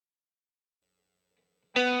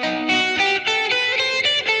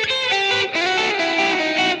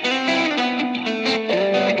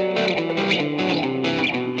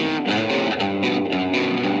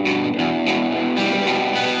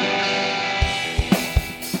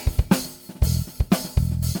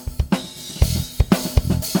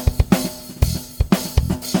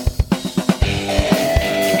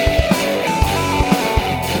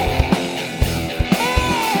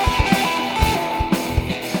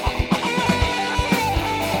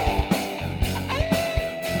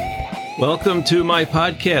Welcome to my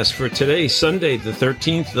podcast for today, Sunday, the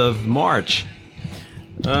 13th of March.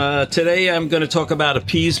 Today I'm going to talk about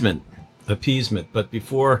appeasement. But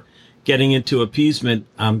before getting into appeasement,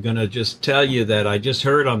 I'm going to just tell you that I just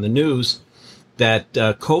heard on the news that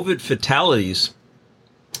COVID fatalities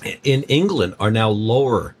in England are now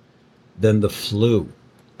lower than the flu,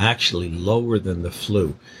 actually lower than the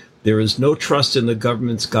flu. There is no trust in the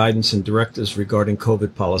government's guidance and directives regarding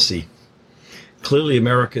COVID policy. Clearly,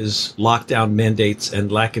 America's lockdown mandates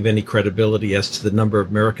and lack of any credibility as to the number of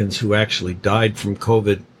Americans who actually died from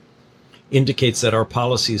COVID indicates that our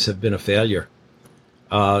policies have been a failure.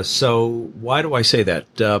 So why do I say that?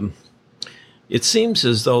 It seems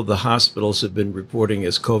as though the hospitals have been reporting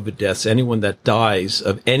as COVID deaths anyone that dies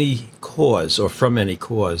of any cause or from any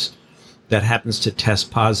cause that happens to test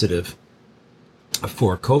positive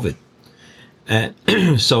for COVID.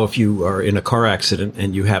 And so if you are in a car accident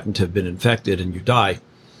and you happen to have been infected and you die,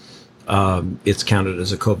 it's counted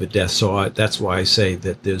as a COVID death. So that's why I say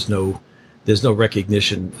that there's no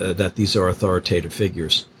recognition that these are authoritative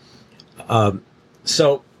figures.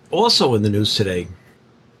 So also in the news today,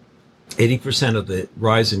 80% of the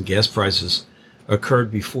rise in gas prices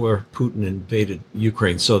occurred before Putin invaded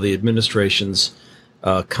Ukraine. So the administration's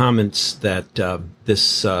comments that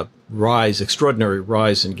this extraordinary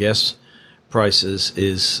rise in gas prices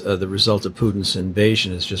is the result of Putin's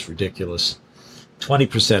invasion is just ridiculous.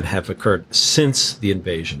 20% have occurred since the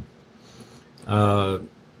invasion.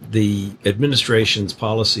 The administration's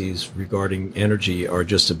policies regarding energy are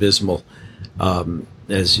just abysmal.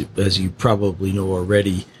 As you probably know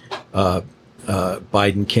already,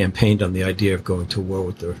 Biden campaigned on the idea of going to war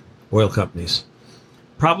with the oil companies.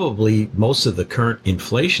 Probably most of the current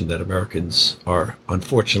inflation that Americans are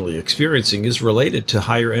unfortunately experiencing is related to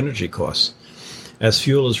higher energy costs, as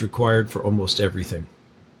fuel is required for almost everything.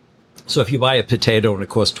 So if you buy a potato and it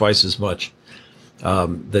costs twice as much,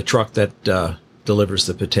 the truck that delivers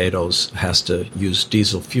the potatoes has to use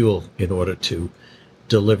diesel fuel in order to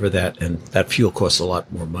deliver that, and that fuel costs a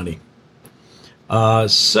lot more money.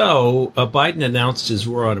 So Biden announced his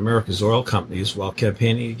war on America's oil companies while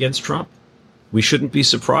campaigning against Trump. We shouldn't be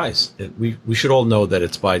surprised. We should all know that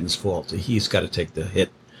it's Biden's fault. He's got to take the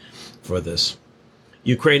hit for this.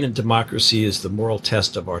 Ukrainian democracy is the moral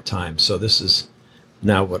test of our time. So this is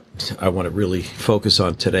now what I want to really focus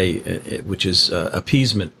on today, which is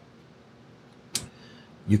appeasement.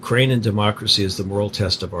 Ukrainian democracy is the moral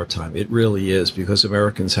test of our time. It really is, because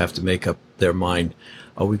Americans have to make up their mind.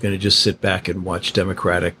 Are we going to just sit back and watch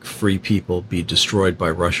democratic, free people be destroyed by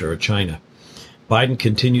Russia or China? Biden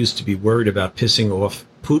continues to be worried about pissing off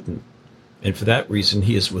Putin, and for that reason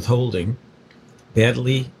he is withholding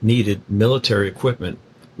badly needed military equipment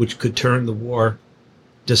which could turn the war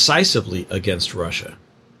decisively against Russia.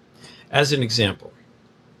 As an example,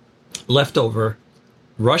 leftover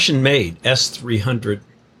Russian-made S-300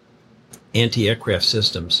 anti-aircraft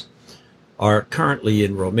systems are currently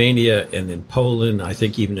in Romania and in Poland, I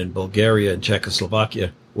think even in Bulgaria and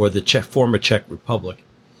Czechoslovakia, or the former Czech Republic.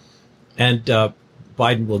 And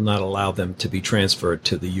Biden will not allow them to be transferred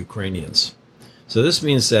to the Ukrainians. So this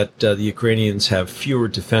means that the Ukrainians have fewer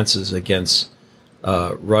defenses against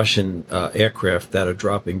Russian aircraft that are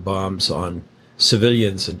dropping bombs on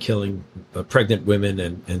civilians and killing pregnant women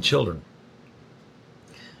and children.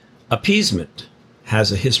 Appeasement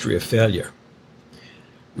has a history of failure.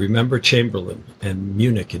 Remember Chamberlain and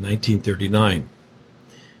Munich in 1939.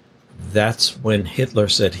 That's when Hitler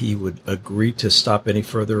said he would agree to stop any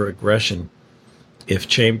further aggression if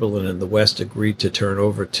Chamberlain and the West agreed to turn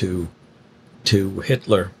over to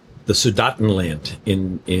Hitler the Sudetenland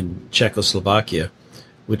in Czechoslovakia,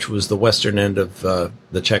 which was the western end of the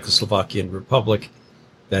Czechoslovakian Republic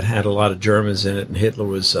that had a lot of Germans in it, and Hitler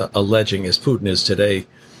was alleging, as Putin is today,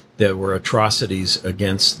 there were atrocities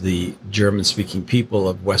against the German-speaking people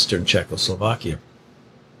of western Czechoslovakia.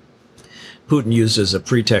 Putin used as a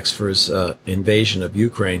pretext for his invasion of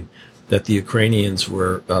Ukraine that the Ukrainians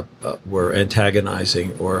were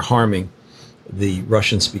antagonizing or harming the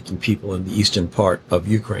Russian-speaking people in the eastern part of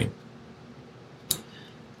Ukraine.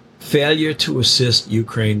 Failure to assist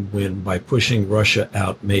Ukraine win by pushing Russia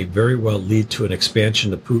out may very well lead to an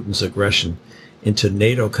expansion of Putin's aggression into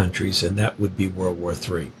NATO countries, and that would be World War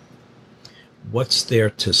III. What's there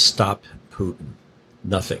to stop Putin?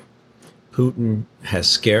 Nothing. Putin has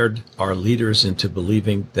scared our leaders into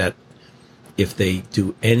believing that if they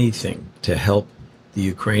do anything to help the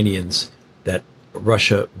Ukrainians, that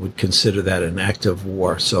Russia would consider that an act of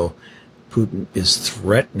war. So Putin is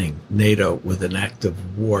threatening NATO with an act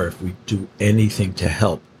of war if we do anything to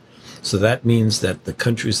help. So that means that the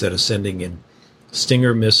countries that are sending in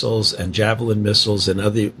Stinger missiles and Javelin missiles and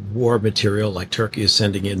other war material, like Turkey is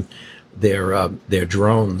sending in their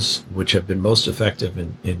drones, which have been most effective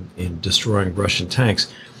in destroying Russian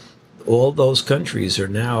tanks. All those countries are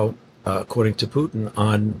now, according to Putin,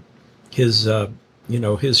 on his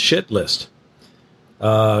his shit list.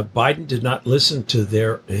 Biden did not listen to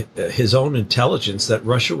his own intelligence that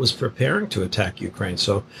Russia was preparing to attack Ukraine.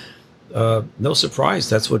 So no surprise,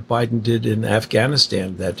 that's what Biden did in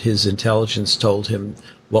Afghanistan, that his intelligence told him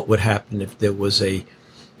what would happen if there was a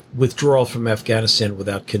withdrawal from Afghanistan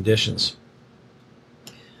without conditions.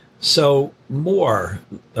 So more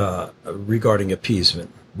regarding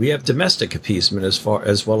appeasement. We have domestic appeasement as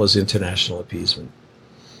well as international appeasement.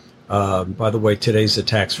 By the way, today's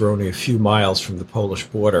attacks were only a few miles from the Polish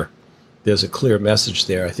border. There's a clear message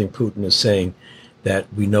there. I think Putin is saying that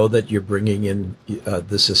we know that you're bringing in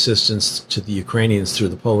this assistance to the Ukrainians through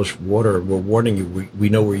the Polish border, and we're warning you, we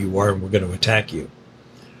know where you are, and we're going to attack you.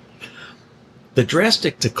 The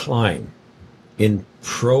drastic decline in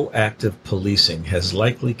proactive policing has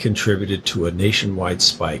likely contributed to a nationwide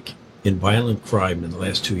spike in violent crime in the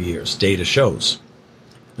last 2 years, data shows.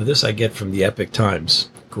 Now, this I get from the Epoch Times,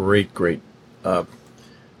 great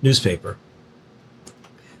newspaper.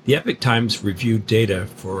 The Epoch Times reviewed data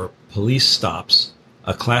for police stops,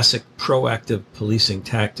 a classic proactive policing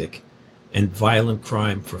tactic, and violent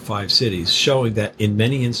crime for 5 cities, showing that in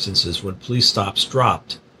many instances when police stops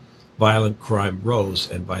dropped, violent crime rose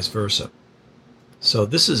and vice versa. So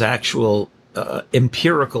this is actual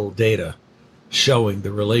empirical data showing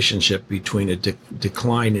the relationship between a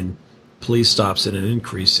decline in police stops and an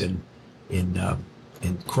increase in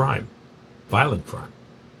crime, violent crime.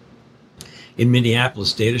 In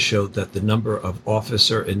Minneapolis, data showed that the number of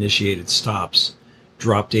officer-initiated stops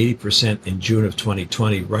dropped 80% in June of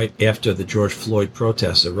 2020, right after the George Floyd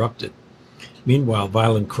protests erupted. Meanwhile,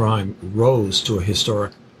 violent crime rose to a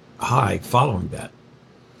historic high following that.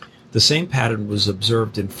 The same pattern was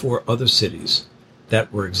observed in 4 other cities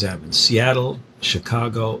that were examined: Seattle,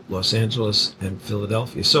 Chicago, Los Angeles, and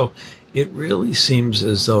Philadelphia. So it really seems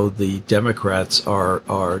as though the Democrats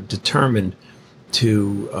are determined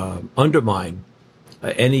to undermine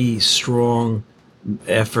any strong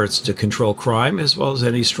efforts to control crime, as well as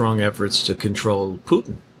any strong efforts to control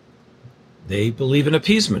Putin. They believe in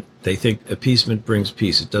appeasement. They think appeasement brings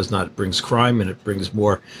peace. It does not. It brings crime, and it brings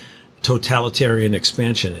more totalitarian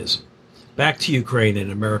expansionism. Back to Ukraine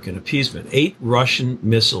and American appeasement. 8 Russian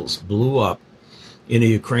missiles blew up in a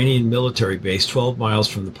Ukrainian military base 12 miles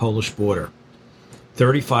from the Polish border.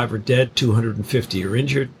 35 are dead, 250 are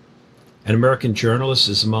injured. An American journalist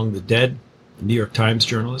is among the dead, a New York Times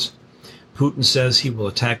journalist. Putin says he will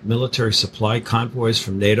attack military supply convoys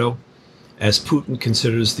from NATO, as Putin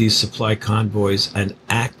considers these supply convoys an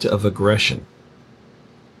act of aggression.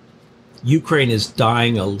 Ukraine is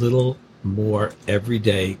dying a little more every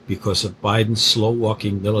day because of Biden's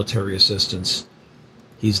slow-walking military assistance.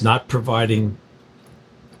 He's not providing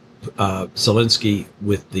Zelensky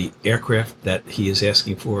with the aircraft that he is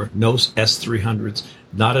asking for. No S-300s,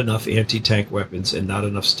 not enough anti-tank weapons, and not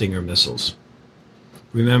enough Stinger missiles.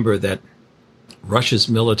 Remember that Russia's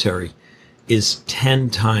military is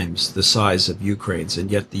 10 times the size of Ukraine's,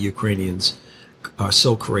 and yet the Ukrainians are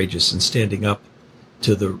so courageous in standing up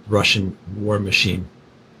to the Russian war machine.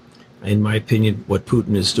 In my opinion, what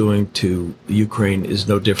Putin is doing to Ukraine is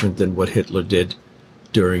no different than what Hitler did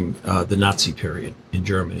during the Nazi period in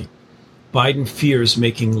Germany. Biden fears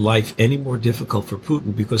making life any more difficult for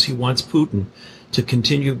Putin because he wants Putin to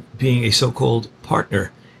continue being a so-called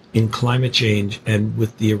partner in climate change and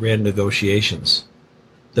with the Iran negotiations.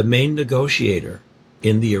 The main negotiator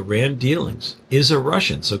in the Iran dealings is a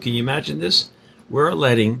Russian. So can you imagine this? We're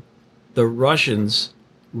letting the Russians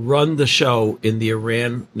run the show in the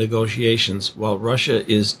Iran negotiations while Russia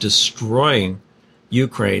is destroying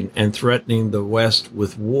Ukraine and threatening the West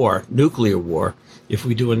with war, nuclear war, if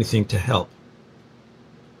we do anything to help.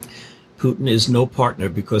 Putin is no partner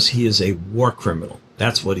because he is a war criminal.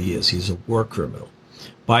 That's what he is. He's a war criminal.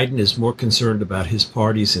 Biden is more concerned about his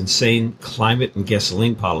party's insane climate and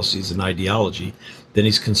gasoline policies and ideology than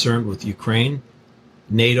he's concerned with Ukraine,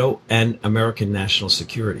 NATO, and American national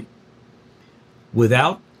security.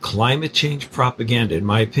 Without climate change propaganda, in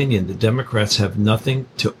my opinion, the Democrats have nothing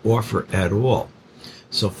to offer at all.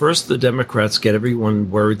 So first, the Democrats get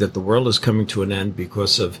everyone worried that the world is coming to an end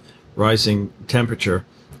because of rising temperature,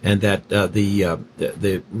 and that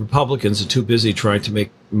the Republicans are too busy trying to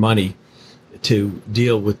make money to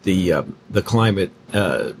deal with the climate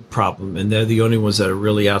problem, and they're the only ones that are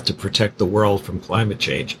really out to protect the world from climate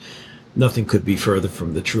change. Nothing could be further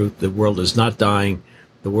from the truth. The world is not dying.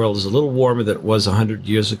 The world is a little warmer than it was 100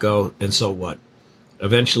 years ago, and so what?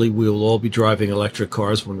 Eventually, we will all be driving electric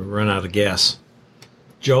cars when we run out of gas.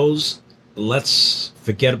 Joe's, let's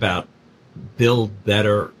forget about build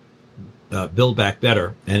back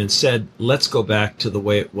better, and instead, let's go back to the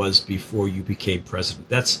way it was before you became president.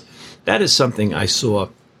 That is something I saw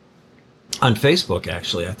on Facebook,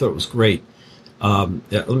 actually. I thought it was great.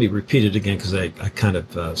 Let me repeat it again because I kind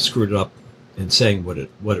of screwed it up in saying what it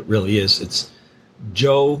really is. It's,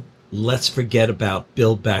 Joe, let's forget about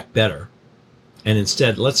build back better, and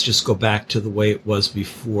instead let's just go back to the way it was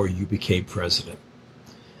before you became president.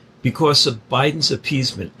 Because of Biden's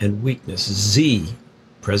appeasement and weakness,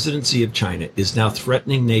 President Xi of China, is now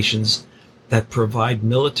threatening nations that provide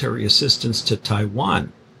military assistance to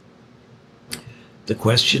Taiwan. The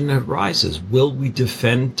question arises, will we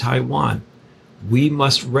defend Taiwan? We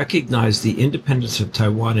must recognize the independence of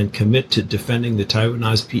Taiwan and commit to defending the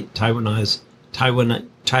Taiwanese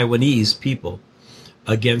people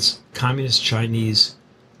against communist Chinese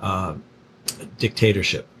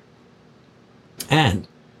dictatorship. And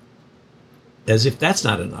as if that's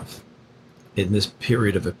not enough, in this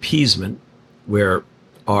period of appeasement where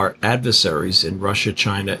our adversaries in Russia,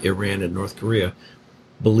 China, Iran, and North Korea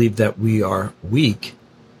believe that we are weak,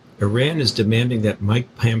 Iran is demanding that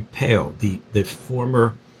Mike Pompeo, the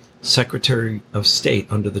former Secretary of State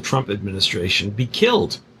under the Trump administration, be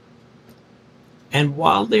killed. And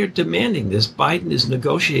while they're demanding this, Biden is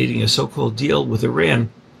negotiating a so-called deal with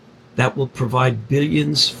Iran that will provide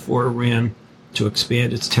billions for Iran to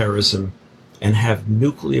expand its terrorism and have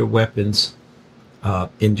nuclear weapons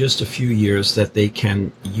in just a few years that they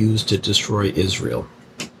can use to destroy Israel.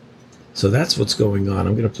 So that's what's going on.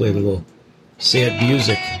 I'm going to play a little sad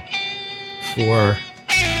music for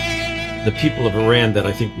the people of Iran that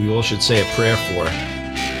I think we all should say a prayer for,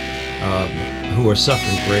 who are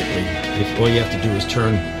suffering greatly. If all you have to do is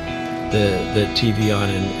turn the TV on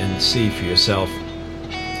and see for yourself.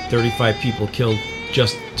 35 people killed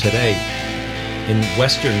just today in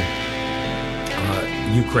western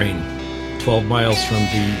Ukraine, 12 miles from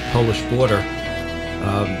the Polish border.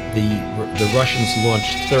 The Russians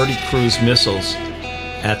launched 30 cruise missiles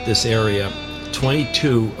at this area.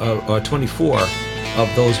 24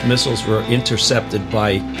 of those missiles were intercepted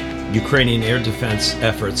by Ukrainian air defense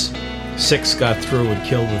efforts. 6 got through and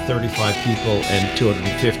killed the 35 people and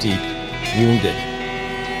 250 wounded.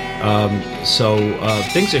 So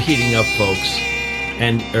things are heating up, folks,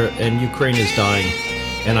 and Ukraine is dying.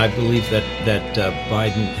 And I believe that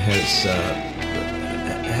Biden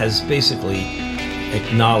has basically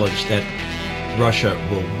acknowledged that Russia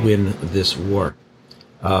will win this war,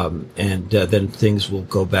 and then things will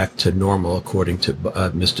go back to normal, according to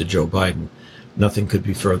Mr. Joe Biden. Nothing could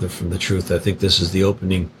be further from the truth. I think this is the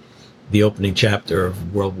opening chapter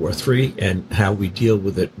of World War III, and how we deal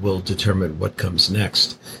with it will determine what comes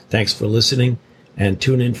next. Thanks for listening, and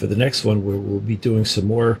tune in for the next one, where we'll be doing some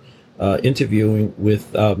more interviewing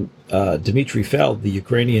with Dmitry Feld, the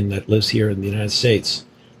Ukrainian that lives here in the United States.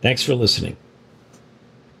 Thanks for listening.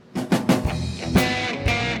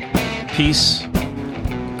 Peace.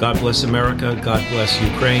 God bless America. God bless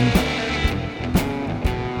Ukraine.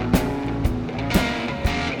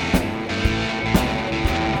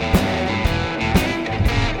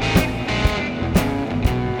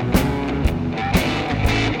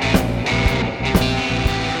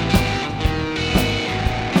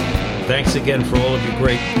 Thanks again for all of your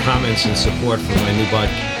great comments and support for my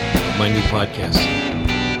new podcast.